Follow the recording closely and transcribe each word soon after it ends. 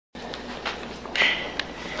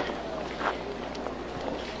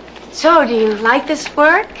So, do you like this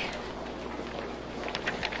work?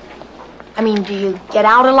 I mean, do you get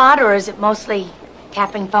out a lot, or is it mostly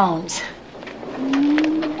tapping phones?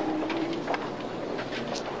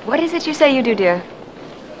 What is it you say you do, dear?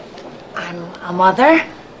 I'm a mother,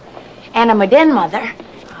 and I'm a den mother.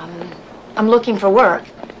 I'm looking for work.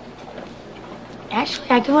 Actually,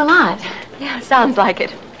 I do a lot. Yeah, sounds like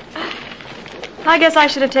it. I guess I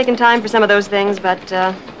should have taken time for some of those things,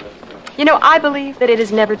 but, you know, I believe that it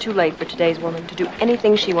is never too late for today's woman to do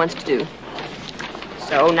anything she wants to do.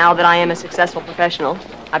 So now that I am a successful professional,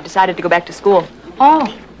 I've decided to go back to school.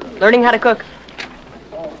 Oh. Learning how to cook.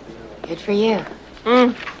 Good for you.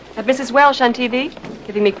 Have Mrs. Welsh on TV,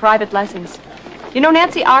 giving me private lessons. You know,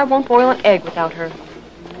 Nancy, I won't boil an egg without her.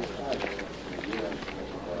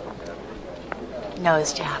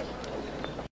 Nose job.